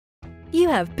You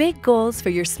have big goals for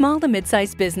your small to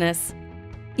mid-sized business.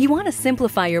 You want to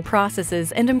simplify your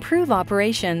processes and improve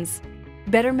operations.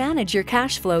 Better manage your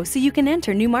cash flow so you can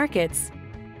enter new markets.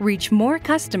 Reach more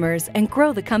customers and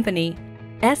grow the company.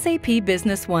 SAP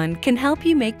Business One can help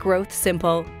you make growth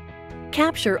simple.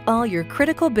 Capture all your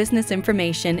critical business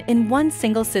information in one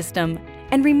single system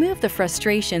and remove the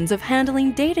frustrations of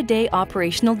handling day-to-day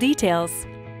operational details.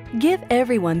 Give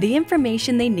everyone the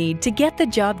information they need to get the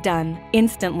job done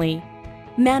instantly.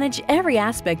 Manage every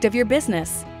aspect of your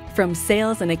business, from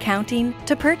sales and accounting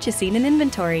to purchasing and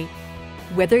inventory.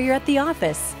 Whether you're at the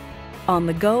office, on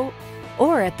the go,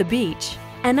 or at the beach,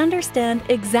 and understand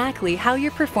exactly how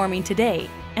you're performing today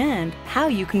and how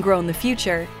you can grow in the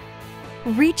future.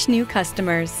 Reach new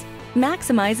customers,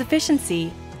 maximize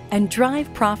efficiency, and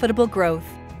drive profitable growth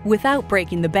without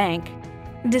breaking the bank.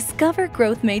 Discover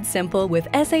growth made simple with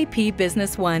SAP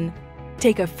Business One.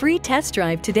 Take a free test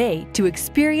drive today to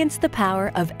experience the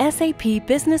power of SAP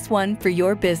Business One for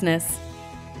your business.